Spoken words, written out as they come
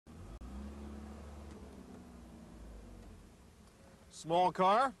small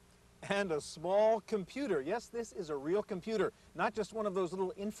car, and a small computer. Yes, this is a real computer, not just one of those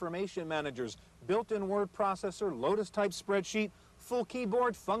little information managers. Built-in word processor, Lotus-type spreadsheet, full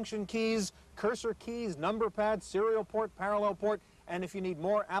keyboard, function keys, cursor keys, number pad, serial port, parallel port, and if you need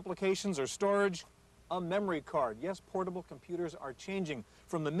more applications or storage, a memory card. Yes, portable computers are changing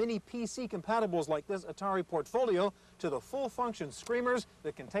from the mini PC compatibles like this Atari Portfolio to the full-function screamers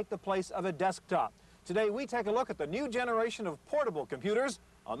that can take the place of a desktop. Today, we take a look at the new generation of portable computers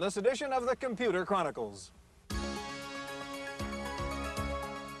on this edition of the Computer Chronicles.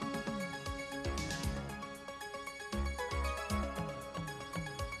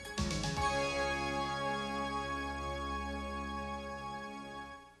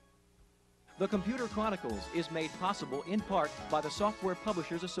 The Computer Chronicles is made possible in part by the Software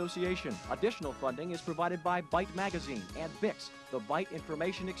Publishers Association. Additional funding is provided by Byte Magazine and BIX, the Byte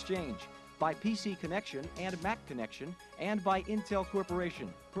Information Exchange, by PC Connection and Mac Connection, and by Intel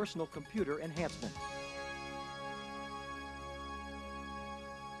Corporation, Personal Computer Enhancement.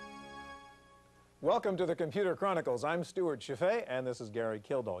 Welcome to the Computer Chronicles. I'm Stuart Chaffee, and this is Gary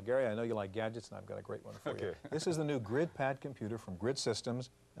Kildall. Gary, I know you like gadgets, and I've got a great one for you. This is the new GridPad computer from Grid Systems,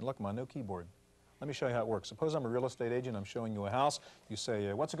 and look, my new keyboard. Let me show you how it works. Suppose I'm a real estate agent, I'm showing you a house. You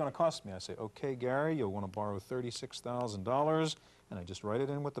say, what's it going to cost me? I say, okay, Gary, you'll want to borrow $36,000, and I just write it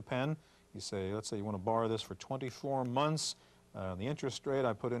in with the pen. You say, let's say you want to borrow this for 24 months. The interest rate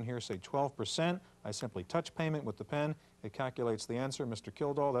I put in here, say 12%. I simply touch payment with the pen. It calculates the answer. Mr.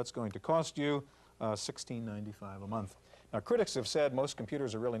 Kildall, that's going to cost you $16.95 a month. Now, critics have said most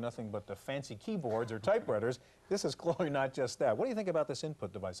computers are really nothing but the fancy keyboards or typewriters. This is clearly not just that. What do you think about this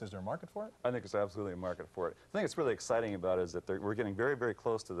input device? Is there a market for it? I think it's absolutely a market for it. I think it's really exciting about it is that we're getting very, very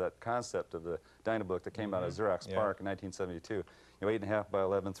close to that concept of the Dynabook that came out of Xerox PARC in 1972. You know, 8.5 by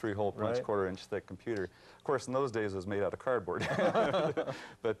 11, 3-hole punch, quarter-inch thick computer. Of course, in those days, it was made out of cardboard.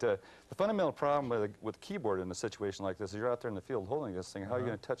 But the fundamental problem with a keyboard in a situation like this is you're out there in the field holding this thing. How are you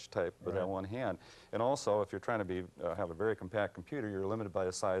going to touch type with that one hand? And also, if you're trying to have a very compact computer, you're limited by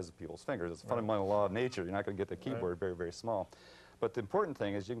the size of people's fingers. It's a fundamental law of nature. You're not going to get the keyboard very, very small. But the important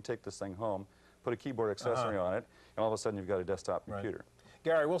thing is you can take this thing home, put a keyboard accessory on it, and all of a sudden you've got a desktop computer.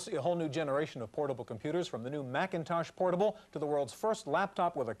 Gary, we'll see a whole new generation of portable computers, from the new Macintosh Portable to the world's first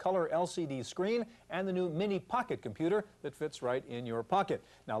laptop with a color LCD screen and the new mini pocket computer that fits right in your pocket.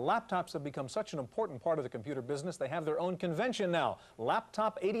 Now, laptops have become such an important part of the computer business, they have their own convention now.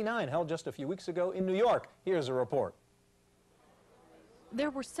 Laptop 89, held just a few weeks ago in New York. Here's a report. There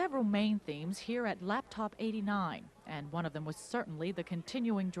were several main themes here at Laptop 89, and one of them was certainly the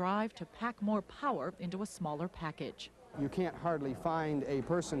continuing drive to pack more power into a smaller package. You can't hardly find a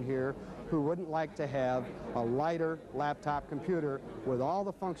person here who wouldn't like to have a lighter laptop computer with all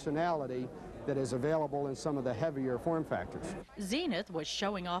the functionality that is available in some of the heavier form factors. Zenith was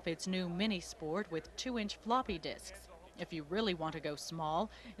showing off its new Mini Sport with 2-inch floppy disks. If you really want to go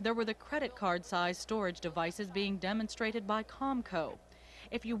small, there were the credit card-sized storage devices being demonstrated by Comco.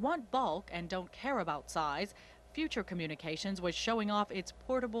 If you want bulk and don't care about size, Future Communications was showing off its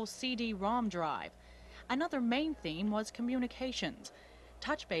portable CD-ROM drive. Another main theme was communications.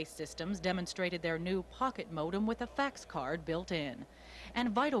 Touch-based systems demonstrated their new pocket modem with a fax card built in.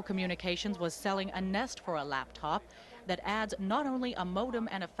 And Vital Communications was selling a Nest for a laptop that adds not only a modem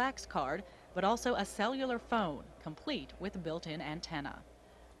and a fax card, but also a cellular phone, complete with built-in antenna.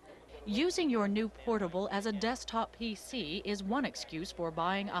 Using your new portable as a desktop PC is one excuse for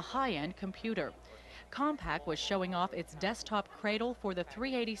buying a high-end computer. Compaq was showing off its desktop cradle for the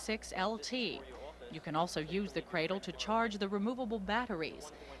 386 LT. You can also use the cradle to charge the removable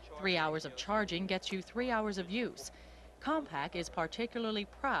batteries. 3 hours of charging gets you 3 hours of use. Compaq is particularly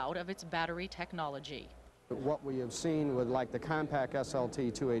proud of its battery technology. What we have seen with like the Compaq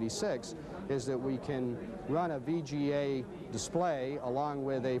SLT 286 is that we can run a VGA display along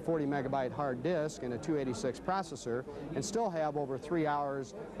with a 40 megabyte hard disk and a 286 processor and still have over 3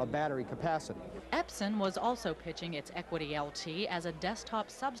 hours of battery capacity. Epson was also pitching its Equity LT as a desktop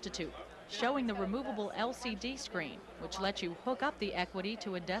substitute, showing the removable LCD screen, which lets you hook up the Equity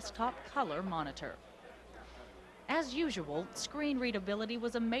to a desktop color monitor. As usual, screen readability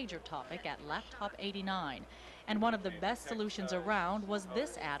was a major topic at Laptop 89, and one of the best solutions around was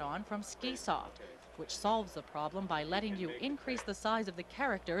this add-on from Skisoft, which solves the problem by letting you increase the size of the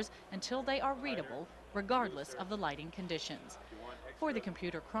characters until they are readable, regardless of the lighting conditions. For the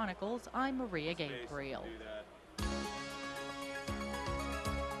Computer Chronicles, I'm Maria Gabriel.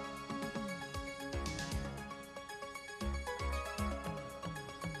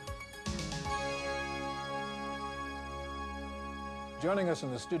 Joining us in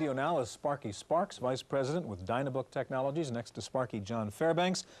the studio now is Sparky Sparks, Vice President with Dynabook Technologies. Next to Sparky, John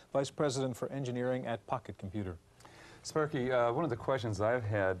Fairbanks, Vice President for Engineering at Pocket Computer. Sparky, one of the questions I've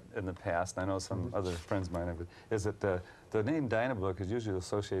had in the past, and I know some other friends of mine have, is that the name Dynabook is usually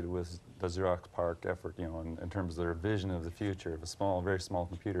associated with the Xerox PARC effort, you know, in terms of their vision of the future of a small, very small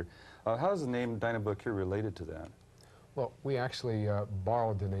computer. How is the name Dynabook here related to that? Well, we actually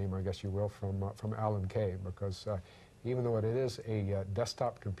borrowed the name, I guess you will, from Alan Kay, because even though it is a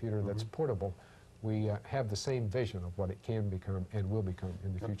desktop computer that's portable, we have the same vision of what it can become and will become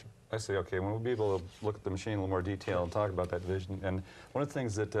in the future. I see, okay. Well, we'll be able to look at the machine in a little more detail and talk about that vision. And one of the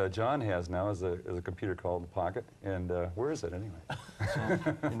things that John has now is a computer called the Pocket. And where is it anyway?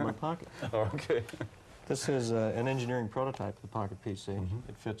 In my pocket. Oh, okay. This is an engineering prototype of the Pocket PC.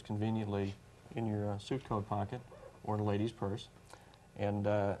 It fits conveniently in your suit coat pocket or in a lady's purse. And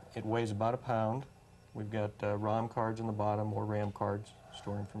it weighs about a pound. We've got ROM cards on the bottom or RAM cards to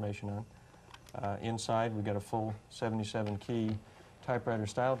store information on. Inside, we've got a full 77-key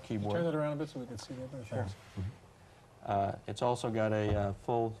typewriter-styled keyboard. Turn that around a bit so we can see the other things. It's also got a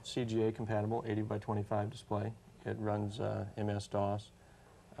full CGA-compatible 80 by 25 display. It runs MS-DOS.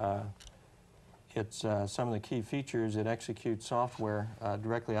 It's some of the key features. It executes software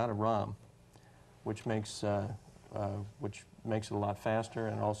directly out of ROM, which makes it a lot faster,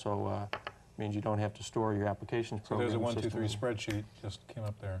 and also means you don't have to store your applications So program. there's a 1, 2, 3 spreadsheet just came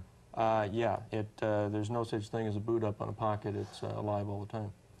up there. Yeah, there's no such thing as a boot up on a Pocket. It's alive all the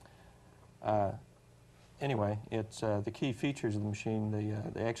time. Anyway, it's the key features of the machine: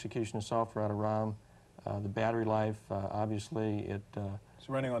 the execution of software out of ROM, the battery life. Obviously, it It's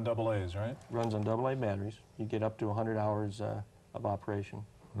running on AA's, right? runs on AA batteries. You get up to 100 hours of operation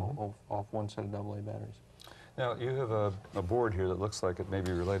off one set of AA batteries. Now, you have a board here that looks like it may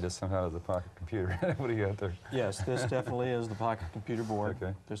be related somehow to the Pocket Computer. What do you got there? Yes, this definitely is the Pocket Computer board.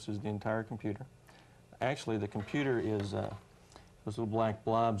 Okay. This is the entire computer. Actually, the computer is those little black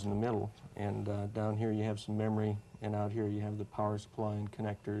blobs in the middle, and down here you have some memory, and out here you have the power supply and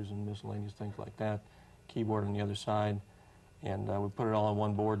connectors and miscellaneous things like that. Keyboard on the other side, and we put it all on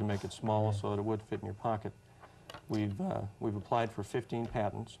one board to make it small so that it would fit in your pocket. We've applied for 15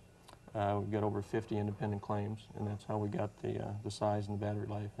 patents. We've got over 50 independent claims, and that's how we got the size and the battery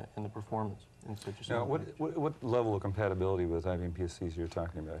life and the performance in such a Now, small package. what level of compatibility with IBM PCs you're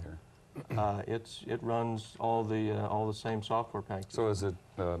talking about here? It runs all the same software packages. So is it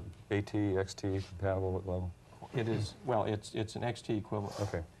AT, XT compatible? What level? It is, well, it's an XT equivalent.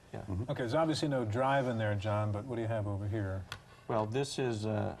 Okay. Yeah. Okay, there's obviously no drive in there, John, but what do you have over here? Well, this is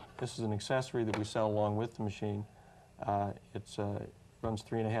an accessory that we sell along with the machine. It runs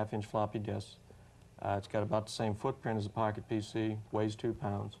 3.5-inch floppy disks. It's got about the same footprint as a Pocket PC, weighs 2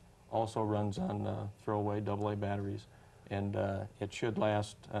 pounds, also runs on throwaway AA batteries, and it should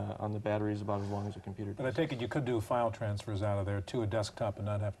last on the batteries about as long as a computer does. But I take it you could do file transfers out of there to a desktop and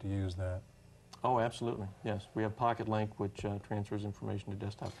not have to use that. Oh, absolutely, yes. We have Pocket Link, which transfers information to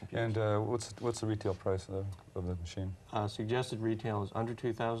desktop computers. And what's the retail price of the machine? Suggested retail is under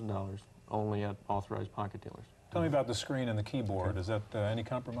 $2,000, only at authorized Pocket dealers. Tell me about the screen and the keyboard. Is that any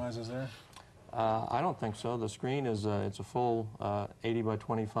compromises there? I don't think so. The screen is it's a full 80 by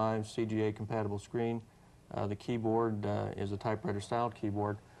 25 CGA compatible screen. The keyboard is a typewriter-styled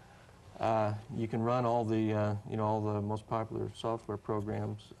keyboard. You can run all the all the most popular software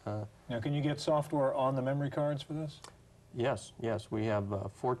programs. Now, can you get software on the memory cards for this? Yes. We have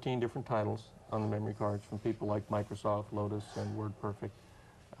 14 different titles on the memory cards from people like Microsoft, Lotus, and WordPerfect.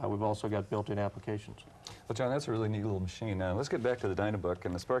 We've also got built-in applications. Well, John, that's a really neat little machine. Now, let's get back to the Dynabook.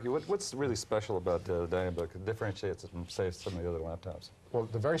 And Sparky, what's really special about the Dynabook that differentiates it from, say, some of the other laptops? Well,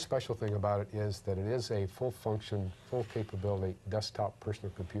 the very special thing about it is that it is a full-function, full-capability desktop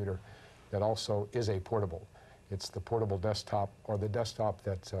personal computer that also is a portable. It's the portable desktop, or the desktop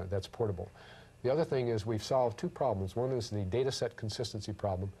that's portable. The other thing is we've solved 2 problems. One is the data set consistency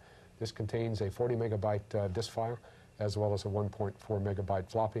problem. This contains a 40 megabyte disk file, as well as a 1.4 megabyte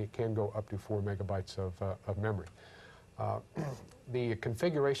floppy. It can go up to 4 megabytes of memory. The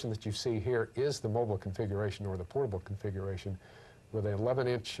configuration that you see here is the mobile configuration, or the portable configuration, with an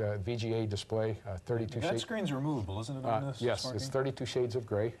 11-inch VGA display, 32 That shades. screen's removable, isn't it, on this? Yes, Sparky? it's 32 shades of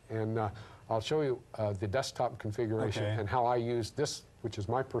gray, and I'll show you the desktop configuration Okay. and how I use this, which is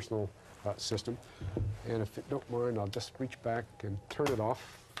my personal system. And if you don't mind, I'll just reach back and turn it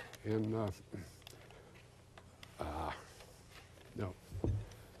off. And no, I'm going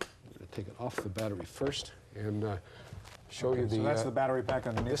to take it off the battery first and show you the. So that's the battery pack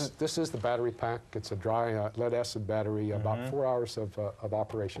underneath This is the battery pack. It's a dry lead-acid battery, about 4 hours of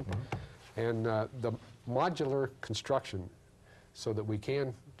operation. And the modular construction so that we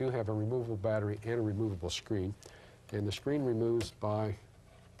do have a removable battery and a removable screen. And the screen removes by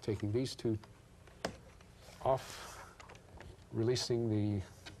taking these two off, releasing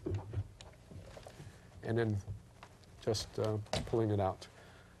and then just pulling it out.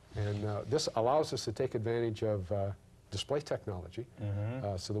 And this allows us to take advantage of display technology,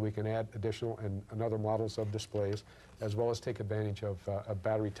 so that we can add additional and other models of displays, as well as take advantage of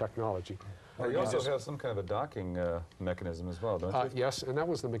battery technology. You also have some kind of a docking mechanism as well, don't you? Yes, and that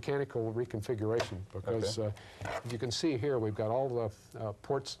was the mechanical reconfiguration, because you can see here we've got all the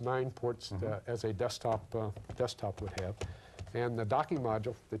ports, 9 ports, as a desktop would have. And the docking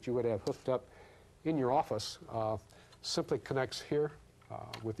module that you would have hooked up in your office simply connects here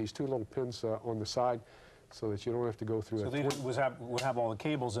with these 2 little pins on the side, so that you don't have to go through. So these would have all the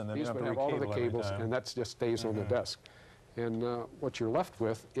cables in them. These would have all of the cables, and that just stays on the desk. And what you're left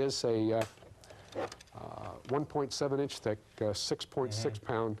with is a 1.7-inch thick, 6.6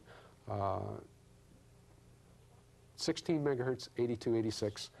 pound, 16 megahertz,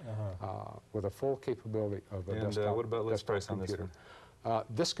 8286, with a full capability of a desktop. And what about list price on this one?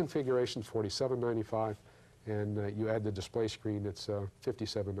 This configuration is $47.95, and you add the display screen, it's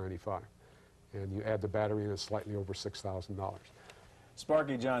 $57.95. And you add the battery, and it's slightly over $6,000.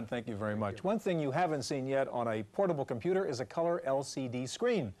 Sparky John, thank you very much. One thing you haven't seen yet on a portable computer is a color LCD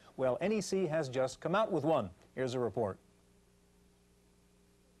screen. Well, NEC has just come out with one. Here's a report.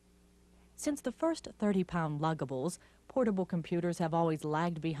 Since the first 30-pound luggables, portable computers have always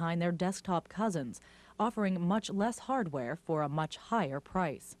lagged behind their desktop cousins, offering much less hardware for a much higher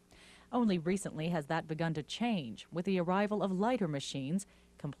price. Only recently has that begun to change with the arrival of lighter machines,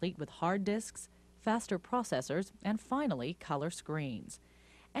 complete with hard disks, faster processors, and finally color screens.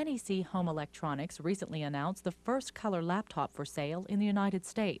 NEC Home Electronics recently announced the first color laptop for sale in the United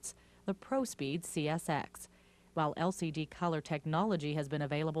States, the ProSpeed CSX. While LCD color technology has been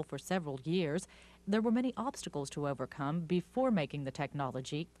available for several years, there were many obstacles to overcome before making the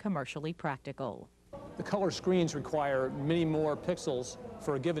technology commercially practical. The color screens require many more pixels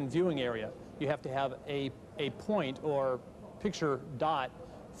for a given viewing area. You have to have a point or picture dot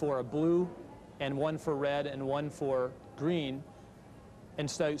for a blue, and one for red, and one for green.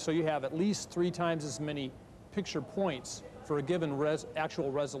 And so you have at least 3 times as many picture points for a given actual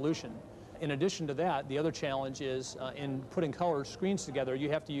resolution. In addition to that, the other challenge is in putting color screens together,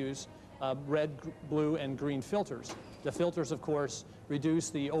 you have to use red, blue, and green filters. The filters, of course,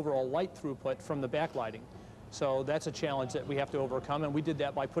 reduce the overall light throughput from the backlighting. So that's a challenge that we have to overcome, and we did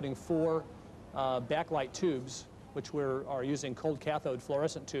that by putting 4 backlight tubes, which we are using cold cathode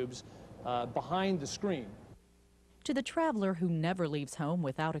fluorescent tubes, behind the screen. To the traveler who never leaves home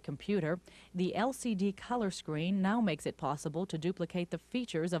without a computer, the LCD color screen now makes it possible to duplicate the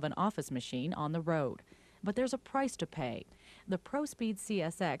features of an office machine on the road. But there's a price to pay. The ProSpeed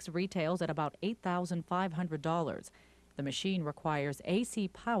CSX retails at about $8,500. The machine requires AC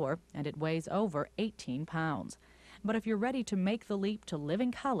power, and it weighs over 18 pounds. But if you're ready to make the leap to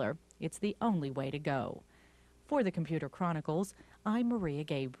living color, it's the only way to go. For the Computer Chronicles, I'm Maria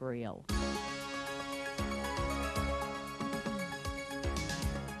Gabriel.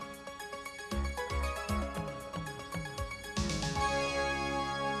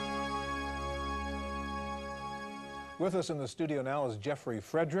 With us in the studio now is Jeffrey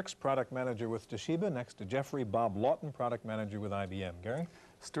Fredericks, product manager with Toshiba. Next to Jeffrey, Bob Lawton, product manager with IBM. Gary?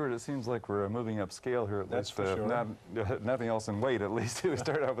 Stuart, it seems like we're moving up scale here. That's for sure. Nothing else in weight, at least. We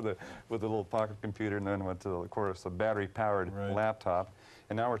started out with a little pocket computer, and then went to, of course, a battery-powered laptop.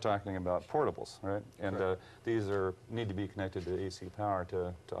 And now we're talking about portables, right? And these need to be connected to AC power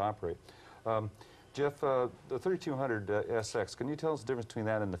to operate. Jeff, the 3200 SX, can you tell us the difference between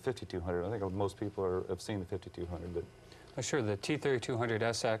that and the 5200? I think most people have seen the 5200. But Sure. The T3200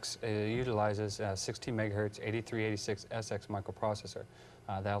 SX utilizes 16 megahertz 8386 SX microprocessor.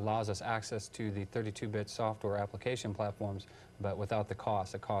 That allows us access to the 32-bit software application platforms, but without the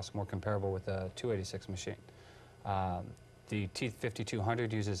cost. The cost more comparable with a 286 machine. The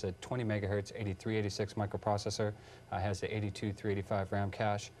T5200 uses a 20 megahertz 8386 microprocessor, has the 82385 RAM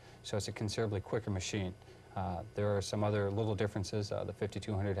cache, so it's a considerably quicker machine. There are some other little differences. The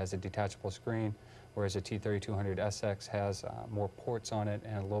 5200 has a detachable screen, whereas the T3200 SX has more ports on it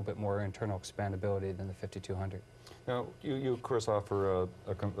and a little bit more internal expandability than the 5200. Now, you of course offer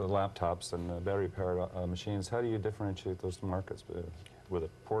laptops and battery-powered machines. How do you differentiate those markets with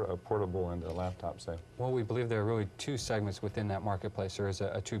a portable and a laptop, say? Well, we believe there are really 2 segments within that marketplace. There is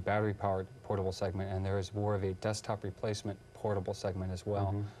a true battery-powered portable segment, and there is more of a desktop replacement portable segment as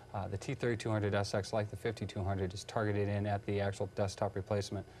well. The T3200 SX, like the 5200, is targeted in at the actual desktop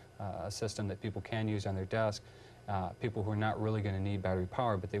replacement system that people can use on their desk. people who are not really going to need battery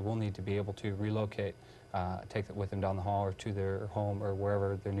power, but they will need to be able to relocate, take it with them down the hall or to their home or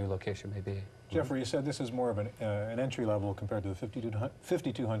wherever their new location may be. Jeffrey, you said this is more of an entry level compared to the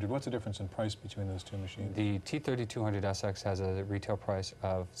 5200. What's the difference in price between those two machines? The T3200SX has a retail price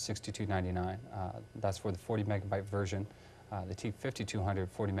of $62.99. That's for the 40 megabyte version. The T5200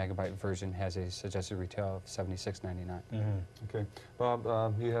 40 megabyte version has a suggested retail of $76.99. Okay.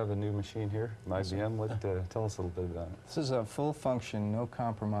 Bob, you have a new machine here, an IBM. Tell us a little bit about it. This is a full function, no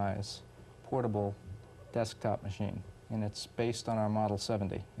compromise, portable desktop machine, and it's based on our Model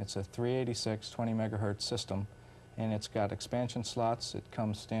 70. It's a 386 20 megahertz system, and it's got expansion slots. It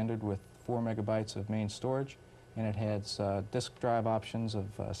comes standard with 4 megabytes of main storage, and it has disk drive options of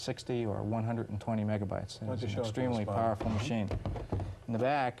 60 or 120 megabytes. It's an extremely powerful machine. In the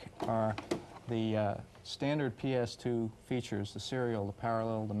back are the standard PS2 features, the serial, the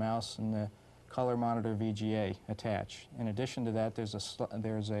parallel, the mouse, and the color monitor VGA attached. In addition to that, there's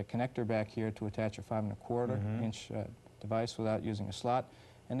a connector back here to attach a 5 1/4 inch device without using a slot,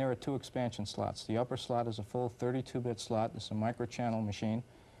 and there are 2 expansion slots. The upper slot is a full 32-bit slot. This is a micro-channel machine,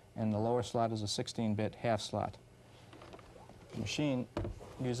 and the lower slot is a 16-bit half slot. The machine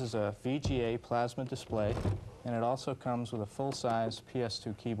uses a VGA plasma display, and it also comes with a full-size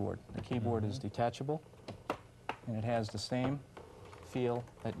PS2 keyboard. The keyboard is detachable, and it has the same feel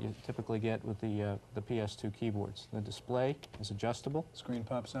that you typically get with the PS2 keyboards. The display is adjustable. Screen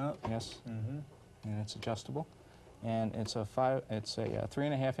pops out? Yes, and it's adjustable. And it's a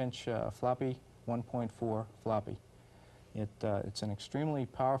 3.5 inch floppy, 1.4 floppy. It's an extremely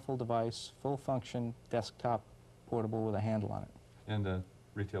powerful device, full function desktop portable with a handle on it. And the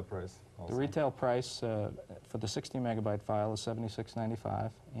retail price also? The retail price for the 60 megabyte file is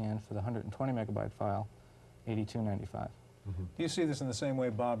 $76.95, and for the 120 megabyte file, $82.95. Do you see this in the same way,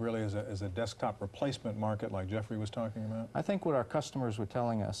 Bob, really as a desktop replacement market like Jeffrey was talking about? I think what our customers were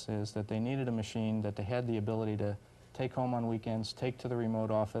telling us is that they needed a machine that they had the ability to take home on weekends, take to the remote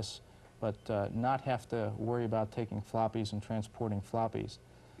office, but not have to worry about taking floppies and transporting floppies.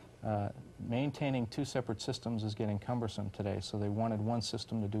 Maintaining 2 separate systems is getting cumbersome today, so they wanted one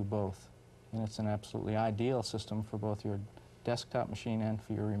system to do both. And it's an absolutely ideal system for both your desktop machine and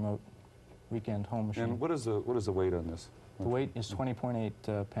for your remote weekend home machine. And what is the weight on this? The weight is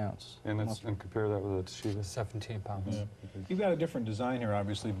 20.8 pounds. And compare that with a Toshiba? 17 pounds. Yeah. You've got a different design here,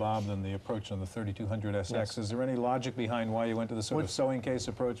 obviously, Bob, than the approach on the 3200SX. Yes. Is there any logic behind why you went to the sort of sewing case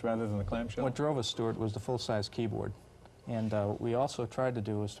approach rather than the clamshell? What drove us, Stuart, was the full-size keyboard. And what we also tried to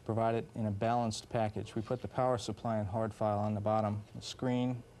do was to provide it in a balanced package. We put the power supply and hard file on the bottom, the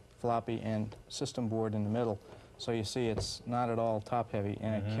screen, floppy, and system board in the middle. So you see it's not at all top-heavy,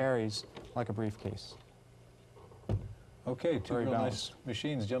 and it carries like a briefcase. Okay, 2 real nice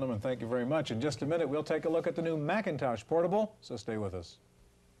machines, gentlemen. Thank you very much. In just a minute, we'll take a look at the new Macintosh Portable, so stay with us.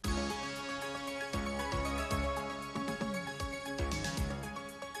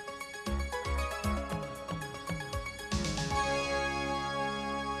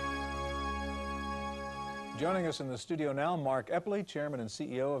 Joining us in the studio now, Mark Epley, Chairman and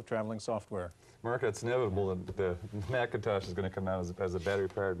CEO of Traveling Software. Mark, it's inevitable that the Macintosh is going to come out as a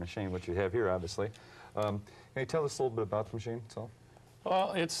battery-powered machine, which you have here, obviously. Can you tell us a little bit about the machine itself?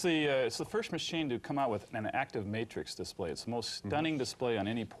 Well, it's the first machine to come out with an active matrix display. It's the most stunning display on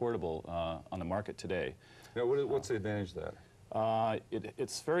any portable on the market today. Yeah, what's the advantage of that?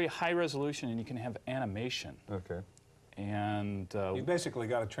 It's very high resolution, and you can have animation. Okay. And you basically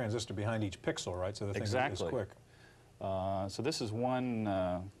got a transistor behind each pixel, right? So the thing is quick. So this is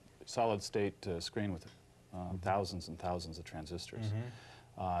one solid-state screen with thousands and thousands of transistors.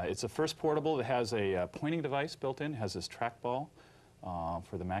 It's the first portable that has a pointing device built in. It has this trackball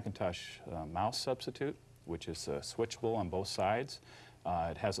for the Macintosh mouse substitute, which is switchable on both sides.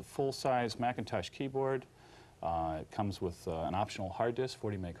 It has a full-size Macintosh keyboard. It comes with an optional hard disk,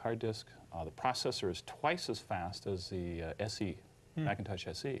 40 meg hard disk. The processor is twice as fast as the SE, Macintosh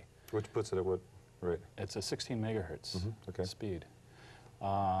SE. Which puts it at what rate? It's a 16 megahertz speed.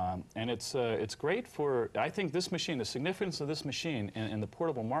 And it's great for, I think this machine, the significance of this machine in the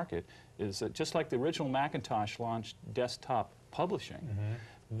portable market is that just like the original Macintosh launched desktop publishing,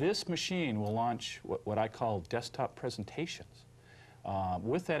 this machine will launch what I call desktop presentations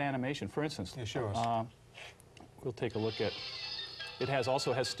with that animation. For instance, we'll take a look at, it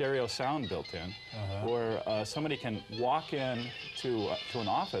also has stereo sound built in, where somebody can walk in to an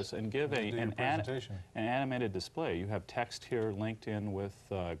office and give an animated display. You have text here linked in with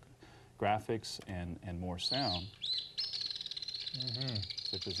graphics and more sound,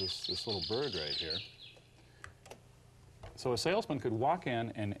 such as this little bird right here. So a salesman could walk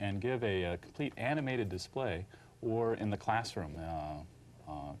in and give a complete animated display or in the classroom,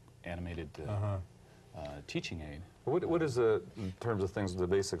 animated teaching aid. What is in terms of things, the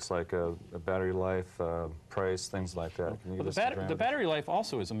basics like a battery life, price, things like that? Can you Well, the battery life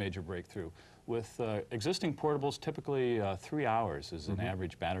also is a major breakthrough. With existing portables, typically 3 hours is an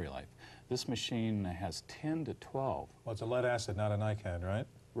average battery life. This machine has 10 to 12. Well, it's a lead acid, not an ICAD, right?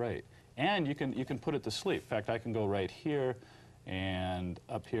 Right. And you can put it to sleep. In fact, I can go right here, and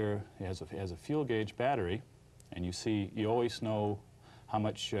up here it has a fuel gauge battery, and you always know how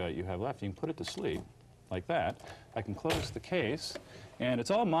much you have left. You can put it to sleep like that. I can close the case, and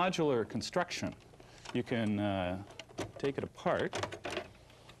it's all modular construction. You can take it apart,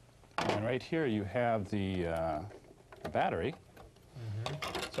 and right here you have the battery.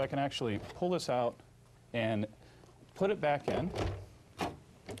 So I can actually pull this out and put it back in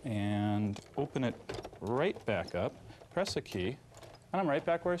and open it right back up, press a key, and I'm right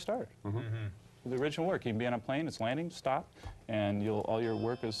back where I started. The original work. You can be on a plane, it's landing, stop, and all your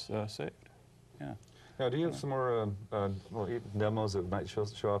work is saved. Yeah. Now, do you have some more demos that might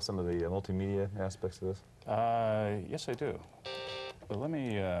show off some of the multimedia aspects of this? Yes, I do. But let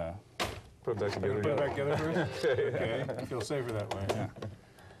me put it back together. Put it back together first? Okay. I feel safer that way. Yeah.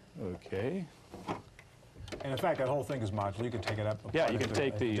 Okay. And in fact, that whole thing is modular. You can take it up. Yeah, you can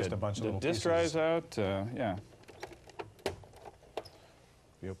take the disk drives out. Yeah.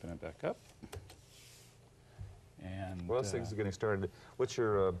 We open it back up. And well, as things are getting started, what's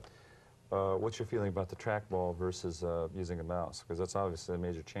your feeling about the trackball versus using a mouse? Because that's obviously a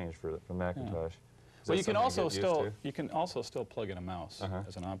major change for Macintosh. Yeah. Well, you can also still plug in a mouse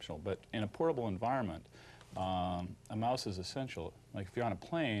as an optional, but in a portable environment, a mouse is essential. Like if you're on a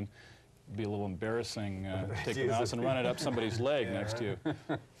plane, it'd be a little embarrassing to take the mouse and run it up somebody's leg next to you.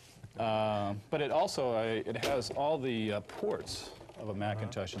 But it also it has all the ports of a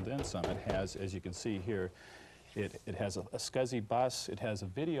Macintosh and then some. It has, as you can see here, it has a SCSI bus. It has a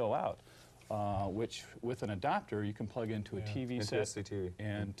video out, which with an adapter you can plug into a TV set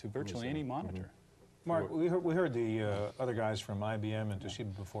and to virtually any monitor. Mark, we heard the other guys from IBM and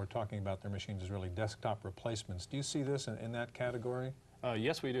Toshiba before talking about their machines as really desktop replacements. Do you see this in that category?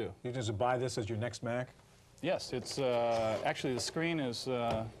 Yes, we do. You just buy this as your next Mac? Yes, it's actually the screen is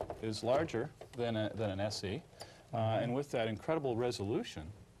larger than an SE, and with that incredible resolution,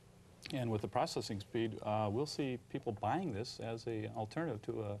 and with the processing speed, we'll see people buying this as an alternative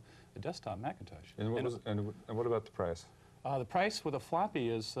to a desktop Macintosh. And what about the price? The price with a floppy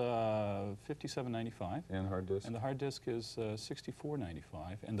is $57.95. And hard disk? And the hard disk is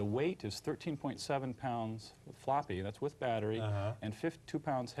 $64.95. And the weight is 13.7 pounds with floppy, that's with battery, and 2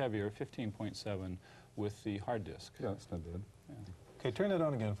 pounds heavier, 15.7 with the hard disk. Yeah, that's not bad. Yeah. Okay, turn that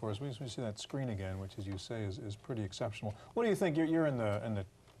on again for us. We see that screen again, which, as you say, is pretty exceptional. What do you think? You're in the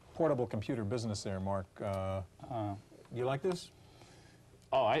portable computer business there, Mark. You like this?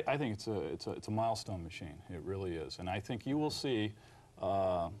 Oh, I think it's a milestone machine. It really is, and I think you will see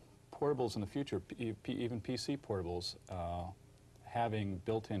portables in the future, even PC portables, having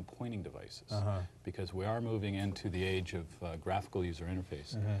built-in pointing devices, because we are moving into the age of graphical user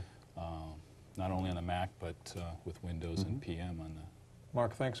interface, not only on the Mac but with Windows and PM on the.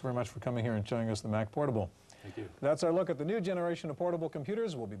 Mark, thanks very much for coming here and showing us the Mac Portable. Thank you. That's our look at the new generation of portable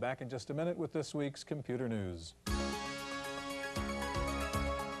computers. We'll be back in just a minute with this week's Computer News.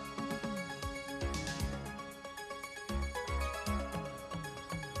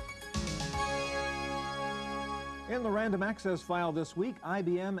 In the random access file this week,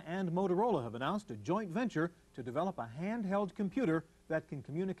 IBM and Motorola have announced a joint venture to develop a handheld computer that can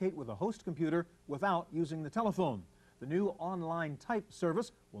communicate with a host computer without using the telephone. The new online type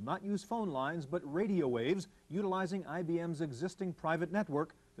service will not use phone lines but radio waves, utilizing IBM's existing private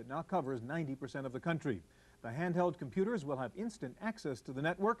network that now covers 90% of the country. The handheld computers will have instant access to the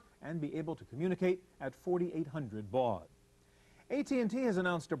network and be able to communicate at 4,800 baud. AT&T has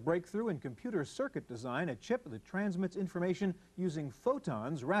announced a breakthrough in computer circuit design, a chip that transmits information using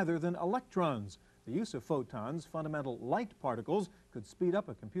photons rather than electrons. The use of photons, fundamental light particles, could speed up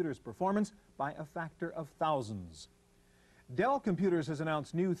a computer's performance by a factor of thousands. Dell Computers has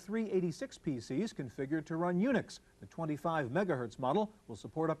announced new 386 PCs configured to run Unix. The 25 megahertz model will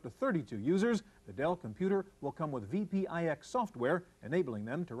support up to 32 users. The Dell computer will come with VPIX software, enabling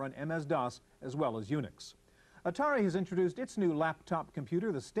them to run MS-DOS as well as Unix. Atari has introduced its new laptop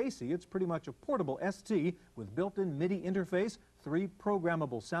computer, the Stacy. It's pretty much a portable ST with built-in MIDI interface, 3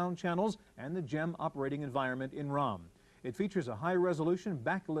 programmable sound channels, and the GEM operating environment in ROM. It features a high-resolution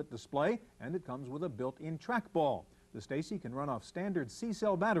backlit display, and it comes with a built-in trackball. The Stacy can run off standard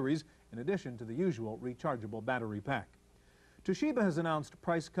C-cell batteries in addition to the usual rechargeable battery pack. Toshiba has announced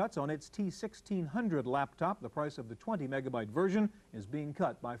price cuts on its T1600 laptop. The price of the 20 megabyte version is being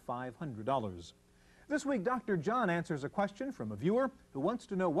cut by $500. This week, Dr. John answers a question from a viewer who wants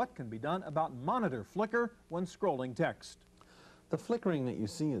to know what can be done about monitor flicker when scrolling text. The flickering that you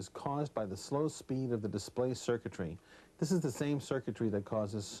see is caused by the slow speed of the display circuitry. This is the same circuitry that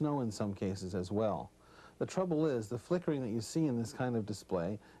causes snow in some cases as well. The trouble is, the flickering that you see in this kind of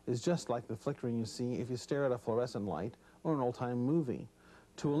display is just like the flickering you see if you stare at a fluorescent light or an old-time movie.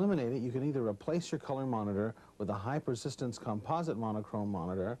 To eliminate it, you can either replace your color monitor with a high-persistence composite monochrome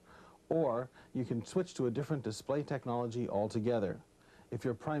monitor, or you can switch to a different display technology altogether. If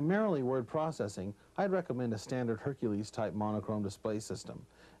you're primarily word processing, I'd recommend a standard Hercules-type monochrome display system.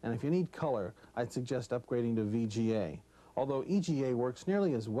 And if you need color, I'd suggest upgrading to VGA. Although EGA works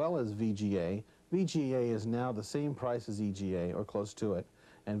nearly as well as VGA, VGA is now the same price as EGA, or close to it,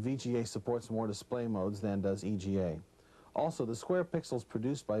 and VGA supports more display modes than does EGA. Also, the square pixels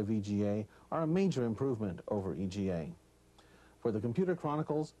produced by VGA are a major improvement over EGA. For the Computer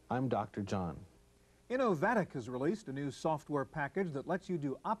Chronicles, I'm Dr. John. Innovatic has released a new software package that lets you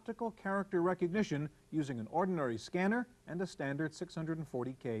do optical character recognition using an ordinary scanner and a standard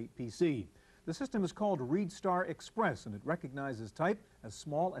 640K PC. The system is called ReadStar Express, and it recognizes type as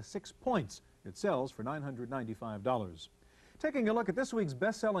small as 6 points. It sells for $995. Taking a look at this week's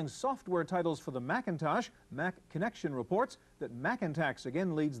best-selling software titles for the Macintosh, Mac Connection reports that Macintax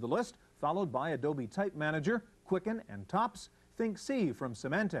again leads the list, followed by Adobe Type Manager, Quicken, and Tops. ThinkC from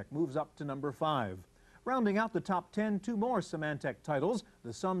Symantec moves up to number 5. Rounding out the top 10, 2 more Symantec titles, the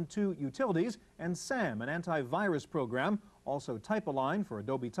Sum2 Utilities and SAM, an antivirus program, also Type-Align for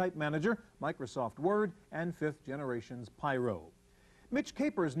Adobe Type Manager, Microsoft Word, and 5th generation's Pyro. Mitch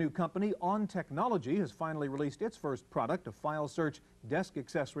Caper's new company, On Technology, has finally released its first product, a file search desk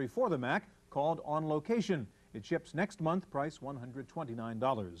accessory for the Mac called On Location. It ships next month, price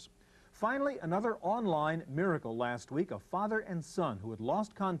 $129. Finally, another online miracle last week. A father and son who had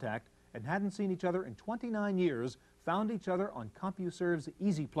lost contact and hadn't seen each other in 29 years found each other on CompuServe's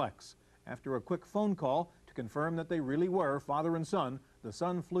EasyPlex. After a quick phone call to confirm that they really were father and son, the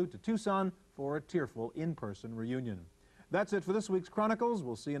son flew to Tucson for a tearful in-person reunion. That's it for this week's Chronicles.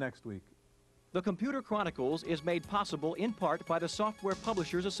 We'll see you next week. The Computer Chronicles is made possible in part by the Software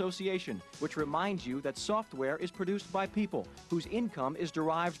Publishers Association, which reminds you that software is produced by people whose income is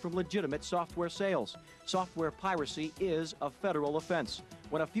derived from legitimate software sales. Software piracy is a federal offense.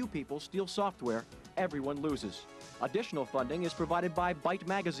 When a few people steal software, everyone loses. Additional funding is provided by Byte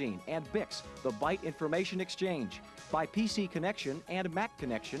Magazine and Bix, the Byte Information Exchange, by PC Connection and Mac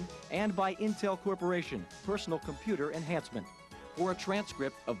Connection, and by Intel Corporation, Personal Computer Enhancement. For a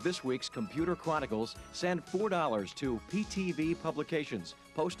transcript of this week's Computer Chronicles, send $4 to PTV Publications,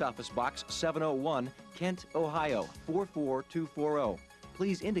 Post Office Box 701, Kent, Ohio 44240.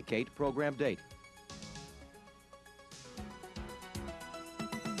 Please indicate program date.